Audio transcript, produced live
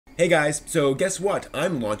Hey guys, so guess what?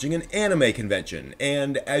 I'm launching an anime convention,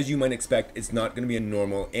 and as you might expect, it's not going to be a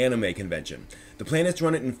normal anime convention. The plan is to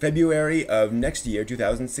run it in February of next year,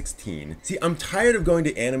 2016. See, I'm tired of going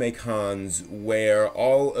to anime cons where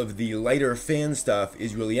all of the lighter fan stuff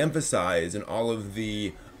is really emphasized and all of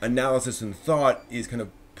the analysis and thought is kind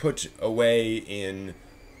of put away in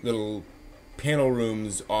little panel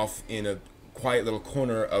rooms off in a quiet little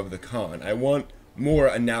corner of the con. I want more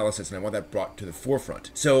analysis, and I want that brought to the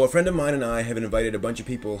forefront. So a friend of mine and I have invited a bunch of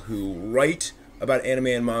people who write about anime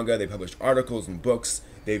and manga. They published articles and books.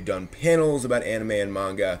 They've done panels about anime and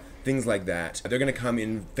manga, things like that. They're going to come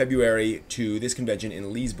in February to this convention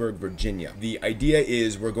in Leesburg, Virginia. The idea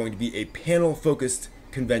is we're going to be a panel-focused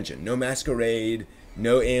convention. No masquerade,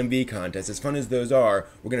 no AMV contest. As fun as those are,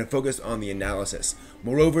 we're going to focus on the analysis.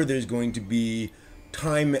 Moreover, there's going to be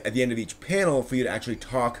time at the end of each panel for you to actually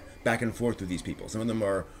talk back and forth with these people. Some of them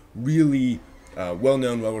are really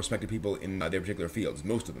well-known, well-respected people in their particular fields.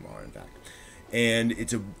 Most of them are, in fact. And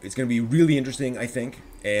it's going to be really interesting, I think.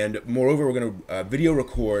 And moreover, we're going to video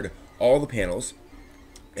record all the panels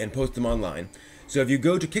and post them online. So if you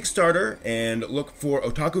go to Kickstarter and look for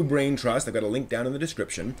Otaku Brain Trust, I've got a link down in the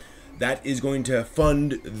description, that is going to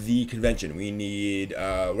fund the convention. We need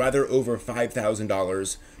rather over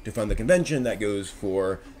 $5,000 to fund the convention. That goes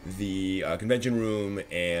for the convention room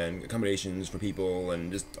and accommodations for people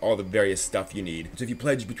and just all the various stuff you need. So if you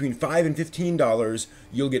pledge between $5 and $15,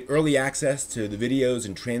 you'll get early access to the videos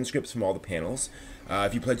and transcripts from all the panels.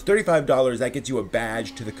 If you pledge $35, that gets you a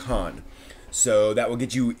badge to the con. So that will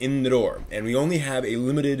get you in the door. And we only have a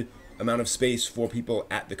limited amount of space for people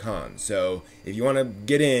at the con. So if you want to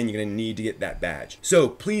get in, you're going to need to get that badge. So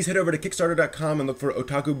please head over to Kickstarter.com and look for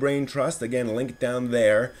Otaku Brain Trust. Again, link down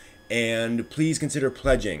there. And please consider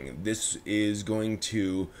pledging. This is going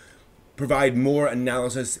to provide more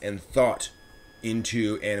analysis and thought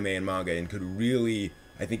into anime and manga and could really,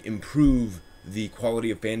 I think, improve the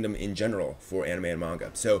quality of fandom in general for anime and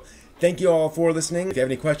manga. So thank you all for listening. If you have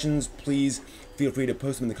any questions, please feel free to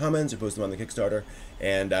post them in the comments or post them on the Kickstarter.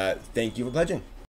 And thank you for pledging.